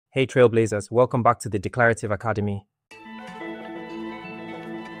Hey Trailblazers, welcome back to the Declarative Academy.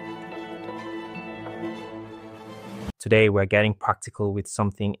 Today we're getting practical with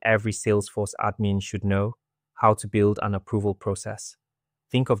something every Salesforce admin should know: how to build an approval process.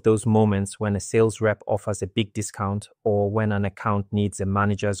 Think of those moments when a sales rep offers a big discount or when an account needs a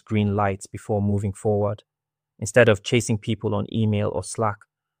manager's green light before moving forward. Instead of chasing people on email or Slack,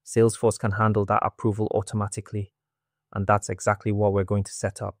 Salesforce can handle that approval automatically. And that's exactly what we're going to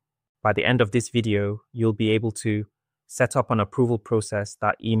set up. By the end of this video, you'll be able to set up an approval process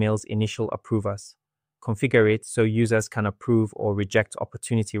that emails initial approvers, configure it so users can approve or reject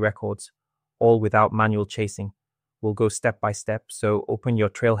opportunity records, all without manual chasing. We'll go step by step, so open your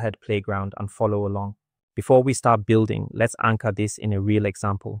Trailhead playground and follow along. Before we start building, let's anchor this in a real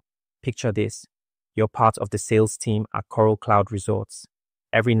example. Picture this: you're part of the sales team at Coral Cloud Resorts.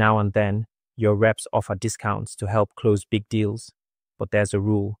 Every now and then, your reps offer discounts to help close big deals. But there's a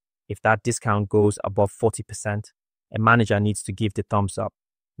rule: if that discount goes above 40%, a manager needs to give the thumbs up.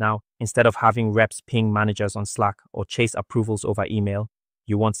 Now, instead of having reps ping managers on Slack or chase approvals over email,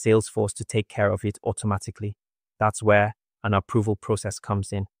 you want Salesforce to take care of it automatically. That's where an approval process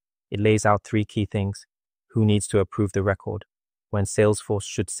comes in. It lays out 3 key things: who needs to approve the record, when Salesforce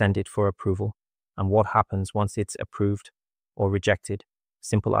should send it for approval, and what happens once it's approved or rejected.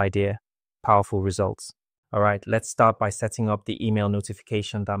 Simple idea, powerful results. All right, let's start by setting up the email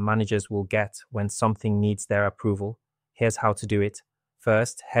notification that managers will get when something needs their approval. Here's how to do it.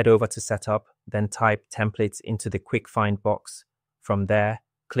 First, head over to Setup, then type Templates into the Quick Find box. From there,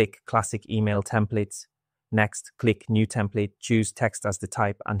 click Classic Email Templates. Next, click New Template, choose text as the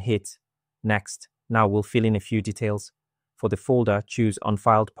type and hit Next. Now we'll fill in a few details. For the folder, choose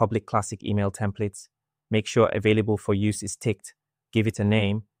Unfiled Public Classic Email Templates. Make sure Available for Use is ticked. Give it a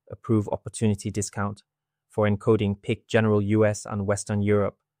name, Approve Opportunity Discount. For encoding, pick General US and Western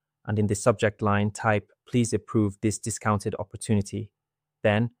Europe, and in the subject line type, Please approve this discounted opportunity.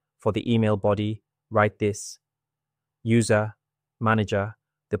 Then, for the email body, write this: User, Manager,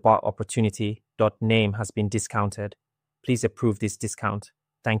 the bar opportunity .name has been discounted. Please approve this discount.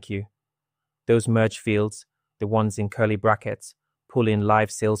 Thank you. Those merge fields, the ones in curly brackets, pull in live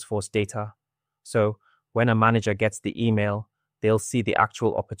Salesforce data. So, when a manager gets the email, they'll see the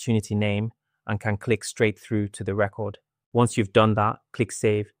actual opportunity name and can click straight through to the record. Once you've done that, click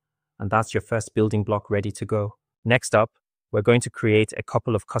Save, and that's your first building block ready to go. Next up, we're going to create a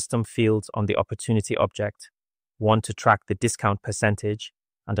couple of custom fields on the opportunity object, one to track the discount percentage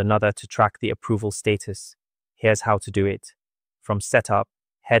and another to track the approval status. Here's how to do it. From Setup,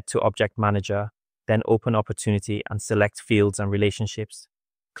 head to Object Manager, then open Opportunity and select Fields and Relationships.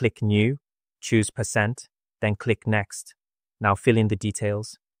 Click New, choose %, then click Next. Now fill in the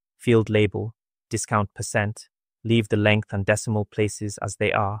details. Field label, discount %, leave the length and decimal places as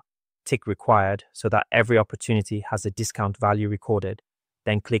they are. Tick Required so that every opportunity has a discount value recorded.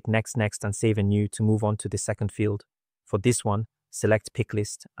 Then click Next, and save a new to move on to the second field. For this one, select Pick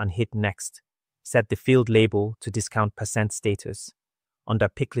List and hit Next. Set the field label to discount % status. Under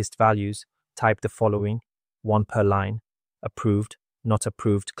Pick List values, type the following, 1 per line: approved, not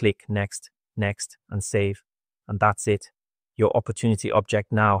approved. Click Next, and save. And that's it. Your opportunity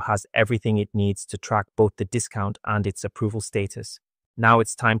object now has everything it needs to track both the discount and its approval status. Now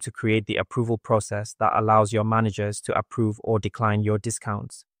it's time to create the approval process that allows your managers to approve or decline your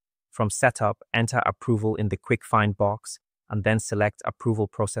discounts. From Setup, enter Approval in the Quick Find box and then select Approval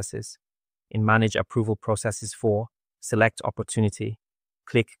Processes. In Manage Approval Processes 4, select Opportunity.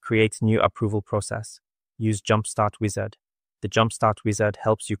 Click Create New Approval Process. Use Jumpstart Wizard. The Jumpstart Wizard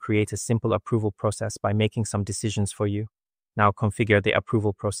helps you create a simple approval process by making some decisions for you. Now configure the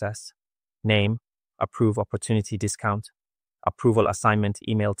approval process. Name, Approve Opportunity Discount. Approval Assignment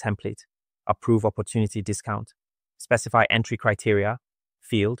Email Template, Approve Opportunity Discount. Specify entry criteria,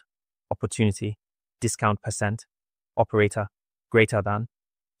 field, opportunity, discount %, operator, greater than,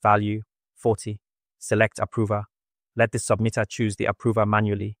 value, 40. Select Approver. Let the submitter choose the approver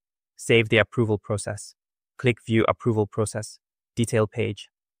manually. Save the approval process. Click View Approval Process, Detail page.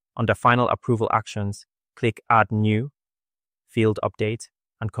 Under Final Approval Actions, click Add New, Field Update,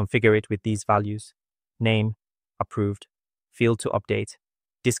 and configure it with these values: name, approved, field to update,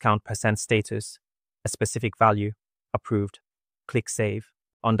 discount % status, a specific value, approved. Click Save.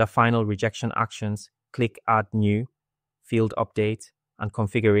 Under Final Rejection Actions, click Add New, Field Update, and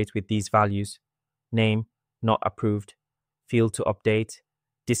configure it with these values: name, not approved, field to update,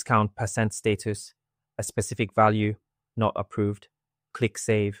 discount % status, a specific value, not approved. Click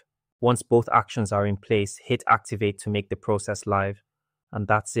Save. Once both actions are in place, hit Activate to make the process live. And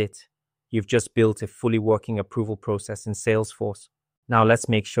that's it. You've just built a fully working approval process in Salesforce. Now let's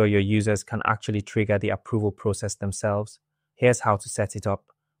make sure your users can actually trigger the approval process themselves. Here's how to set it up.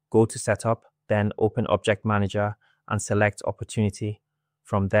 Go to Setup, then open Object Manager and select Opportunity.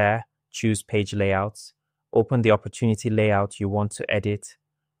 From there, choose Page Layouts. Open the opportunity layout you want to edit.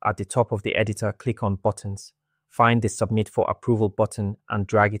 At the top of the editor, click on Buttons. Find the Submit for Approval button and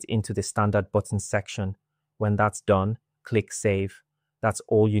drag it into the Standard Buttons section. When that's done, click Save. That's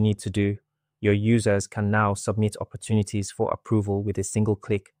all you need to do. Your users can now submit opportunities for approval with a single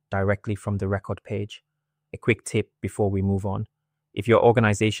click directly from the record page. A quick tip before we move on. If your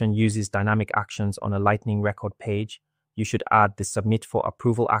organization uses dynamic actions on a Lightning record page, you should add the Submit for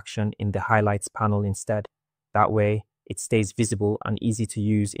Approval action in the Highlights panel instead. That way, it stays visible and easy to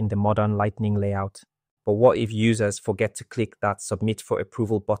use in the modern Lightning layout. But what if users forget to click that Submit for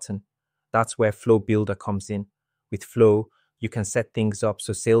Approval button? That's where Flow Builder comes in. With Flow, you can set things up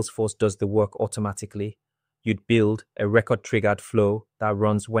so Salesforce does the work automatically. You'd build a record-triggered flow that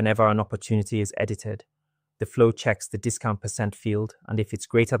runs whenever an opportunity is edited. The flow checks the discount % field, and if it's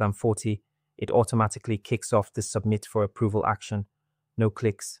greater than 40, it automatically kicks off the Submit for Approval action. No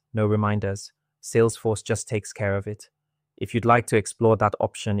clicks, no reminders. Salesforce just takes care of it. If you'd like to explore that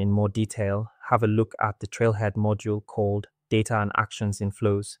option in more detail, have a look at the Trailhead module called Data and Actions in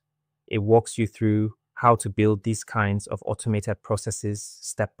Flows. It walks you through how to build these kinds of automated processes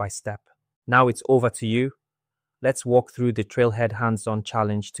step by step. Now it's over to you. Let's walk through the Trailhead hands-on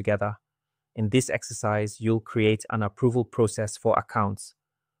challenge together. In this exercise, you'll create an approval process for accounts.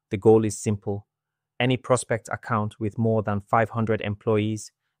 The goal is simple. Any prospect account with more than 500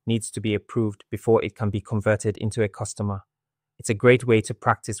 employees needs to be approved before it can be converted into a customer. It's a great way to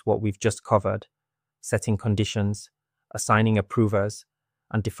practice what we've just covered: setting conditions, assigning approvers,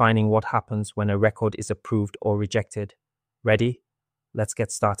 and defining what happens when a record is approved or rejected. Ready? Let's get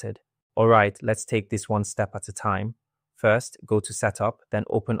started. All right, let's take this one step at a time. First, go to Setup, then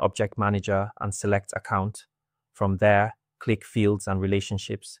open Object Manager and select Account. From there, click Fields and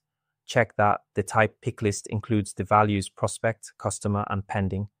Relationships. Check that the type pick list includes the values Prospect, Customer, and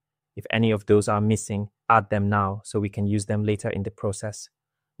Pending. If any of those are missing, add them now so we can use them later in the process.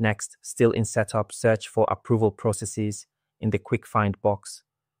 Next, still in Setup, search for Approval Processes in the Quick Find box.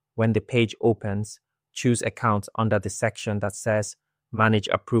 When the page opens, choose Account under the section that says Manage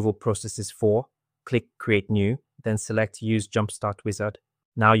Approval Processes for. Click Create New, then select Use Jumpstart Wizard.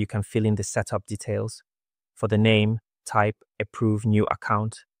 Now you can fill in the setup details. For the name, type Approve New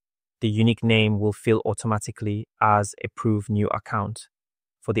Account. The unique name will fill automatically as Approve New Account.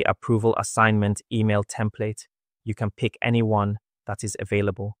 For the approval assignment email template, you can pick any one that is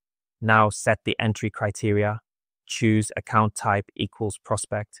available. Now set the entry criteria. Choose account type equals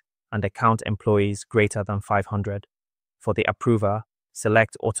prospect and account employees greater than 500. For the approver,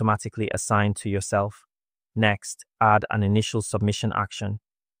 select automatically assigned to yourself. Next, add an initial submission action.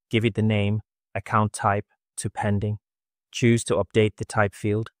 Give it the name, account type to pending. Choose to update the type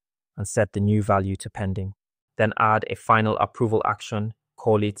field and set the new value to pending. Then add a final approval action.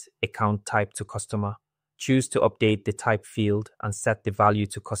 Call it account type to customer. Choose to update the type field and set the value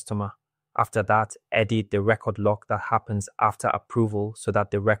to customer. After that, edit the record lock that happens after approval so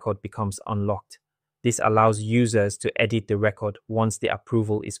that the record becomes unlocked. This allows users to edit the record once the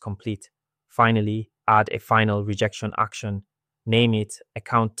approval is complete. Finally, add a final rejection action. Name it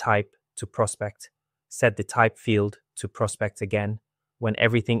account type to prospect. Set the type field to prospect again. When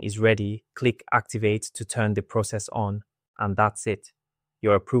everything is ready, click Activate to turn the process on, and that's it.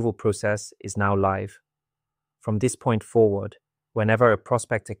 Your approval process is now live. From this point forward, whenever a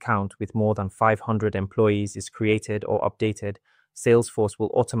prospect account with more than 500 employees is created or updated, Salesforce will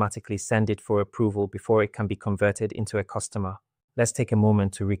automatically send it for approval before it can be converted into a customer. Let's take a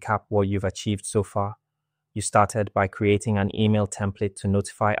moment to recap what you've achieved so far. You started by creating an email template to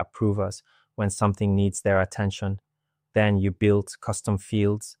notify approvers when something needs their attention. Then you built custom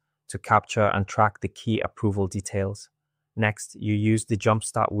fields to capture and track the key approval details. Next, you used the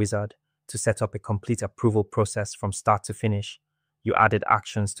Jumpstart Wizard to set up a complete approval process from start to finish. You added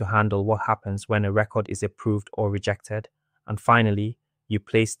actions to handle what happens when a record is approved or rejected. And finally, you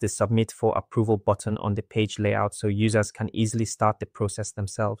placed the Submit for Approval button on the page layout so users can easily start the process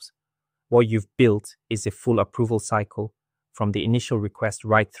themselves. What you've built is a full approval cycle, from the initial request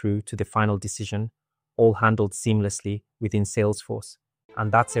right through to the final decision, all handled seamlessly within Salesforce.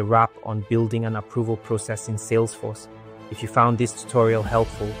 And that's a wrap on building an approval process in Salesforce. If you found this tutorial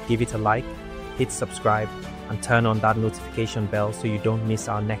helpful, give it a like, hit subscribe, and turn on that notification bell so you don't miss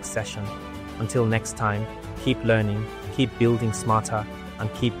our next session. Until next time, keep learning, keep building smarter,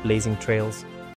 and keep blazing trails.